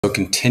So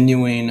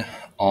continuing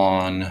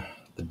on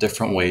the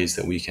different ways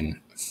that we can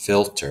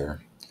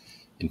filter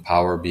in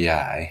Power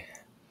BI,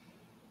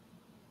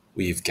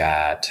 we've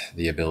got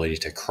the ability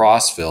to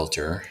cross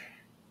filter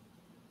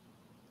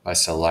by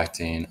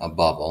selecting a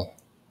bubble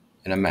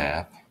in a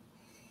map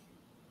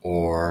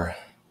or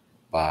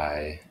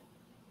by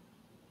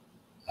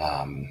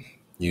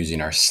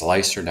using our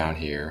slicer down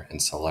here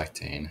and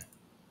selecting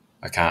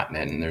a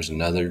continent. And there's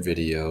another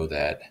video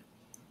that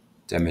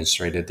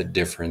demonstrated the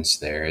difference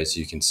there. As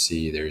you can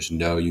see, there's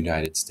no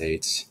United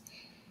States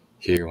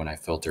here when I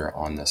filter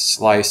on the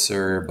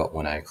slicer, but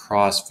when I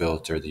cross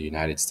filter, the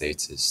United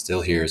States is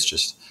still here. It's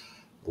just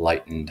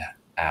lightened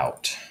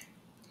out.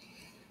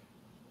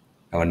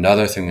 Now,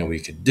 another thing that we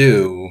could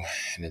do,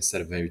 and instead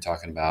of maybe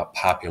talking about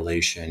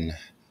population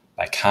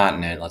by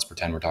continent, let's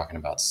pretend we're talking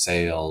about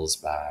sales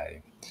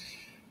by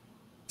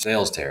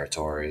sales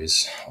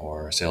territories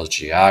or sales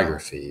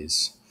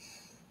geographies.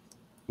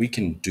 We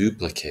can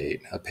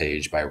duplicate a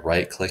page by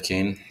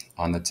right-clicking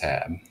on the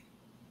tab. And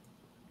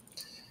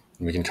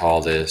we can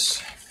call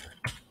this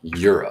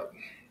Europe.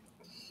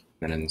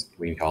 And then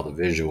we can call the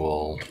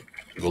visual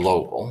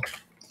global.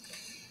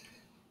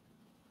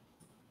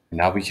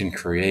 Now we can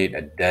create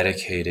a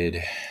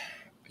dedicated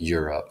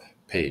Europe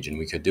page. And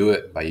we could do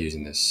it by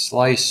using this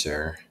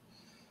slicer.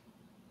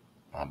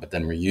 But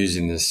then we're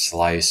using this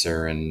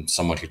slicer and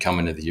someone could come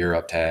into the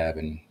Europe tab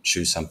and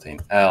choose something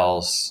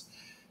else.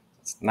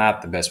 It's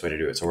not the best way to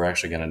do it. So we're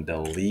actually going to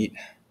delete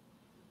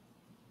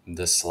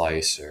the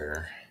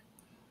slicer.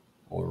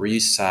 We'll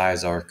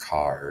resize our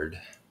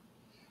card.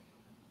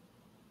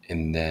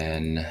 And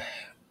then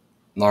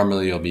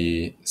normally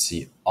you'll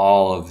see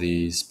all of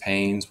these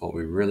panes. What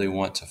we really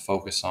want to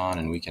focus on,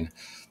 and we can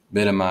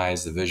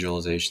minimize the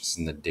visualizations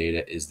and the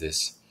data, is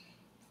this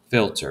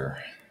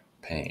filter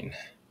pane.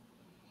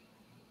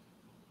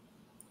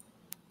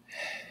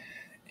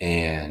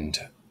 And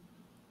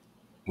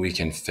we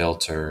can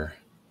filter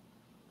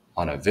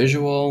on a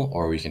visual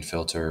or we can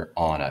filter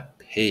on a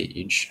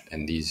page.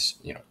 And these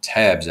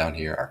tabs down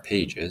here are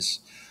pages,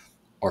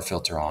 or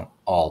filter on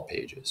all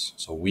pages.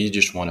 So we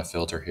just want to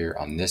filter here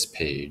on this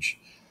page.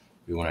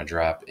 We want to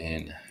drop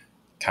in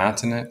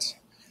continent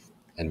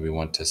and we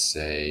want to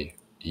say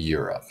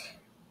Europe.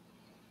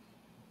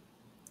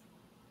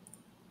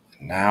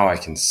 Now I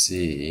can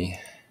see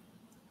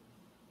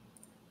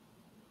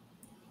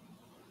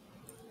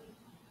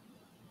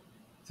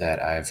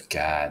that I've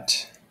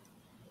got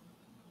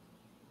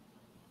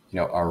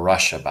a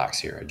Russia box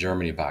here, a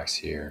Germany box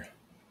here,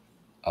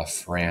 a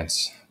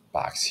France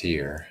box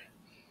here.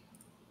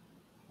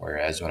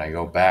 Whereas when I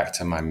go back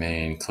to my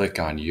main, click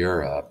on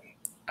Europe,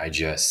 I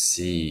just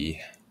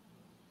see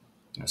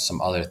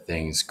some other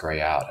things gray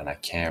out and I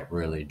can't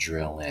really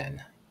drill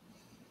in.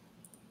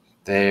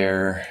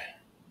 There,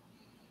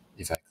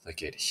 if I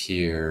click it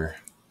here,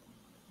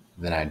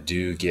 then I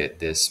do get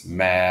this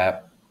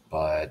map,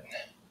 but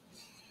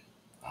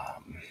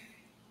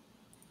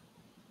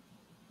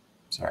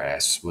sorry, I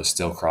was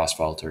still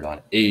cross-filtered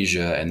on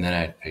Asia, and then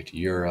I picked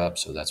Europe,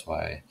 so that's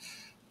why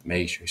the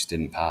matrix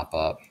didn't pop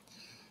up.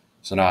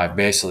 So now I've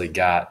basically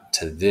got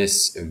to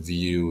this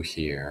view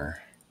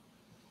here,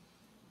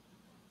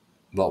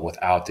 but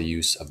without the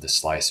use of the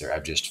slicer.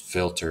 I've just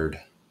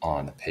filtered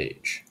on the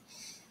page.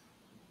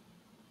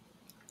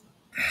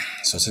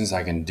 So since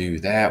I can do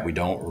that, we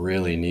don't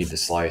really need the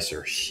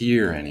slicer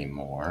here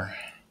anymore.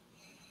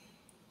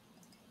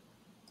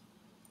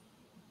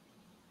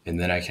 And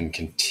then I can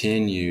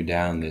continue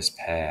down this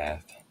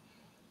path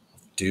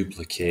of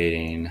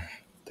duplicating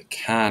the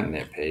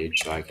continent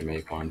page. So I can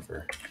make one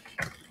for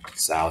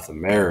South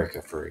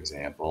America, for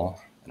example.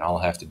 And all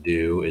I have to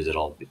do is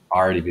it'll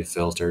already be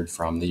filtered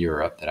from the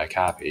Europe that I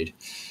copied.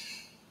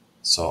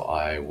 So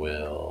I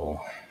will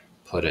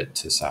put it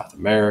to South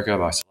America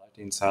by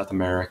selecting South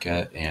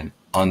America and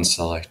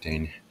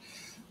unselecting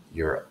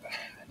Europe.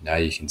 Now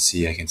you can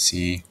see, I can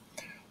see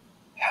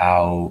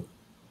how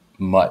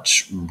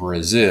much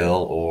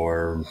Brazil,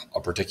 or a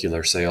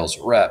particular sales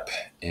rep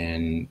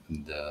in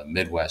the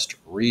Midwest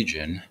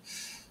region,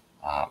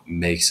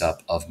 makes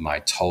up of my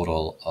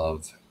total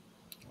of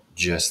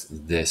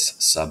just this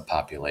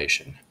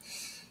subpopulation.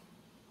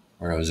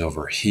 Whereas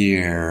over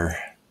here,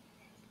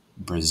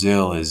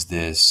 Brazil is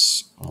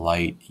this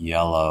light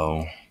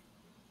yellow,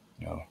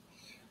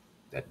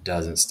 that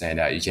doesn't stand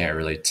out. You can't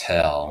really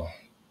tell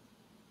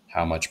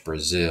how much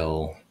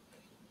Brazil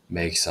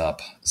makes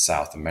up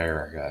South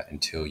America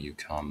until you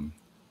come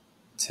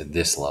to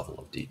this level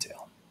of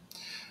detail.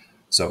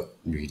 So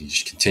you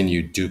just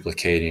continue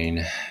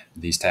duplicating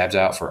these tabs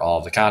out for all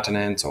of the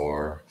continents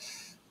or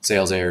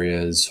sales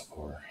areas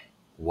or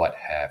what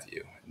have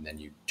you. And then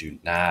you do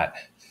not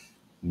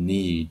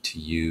need to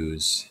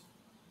use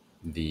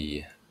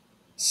the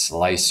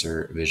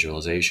slicer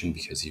visualization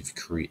because you've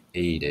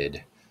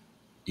created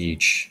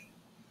each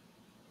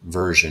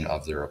version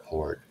of the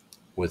report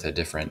with a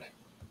different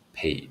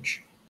page.